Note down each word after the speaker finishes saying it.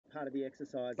part of the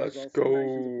exercise as Let's well. Some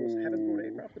nations, of course, haven't brought go.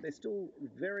 aircraft, but they're still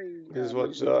very This is what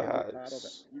much keen Zer to be part of it.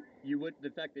 has. You would, the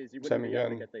fact is, you wouldn't Same be able to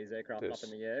again. get these aircraft up in This.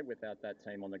 the air without that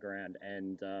team on the ground,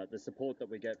 and the support that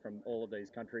we get from all of these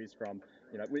countries. From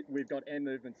we've got air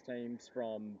movements teams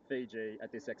from Fiji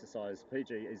at this exercise.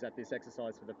 Fiji is at this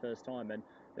exercise for the first time, and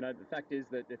the fact is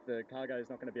that if the cargo is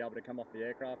not going to be able to come off the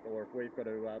aircraft, or if we've got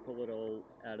to pull it all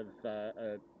out of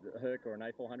a Herc or an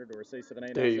A400 or a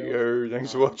C-17 There you ourselves, go.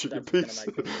 Thanks for watching your that's just going to piece.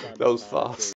 make things so That much was harder to fast.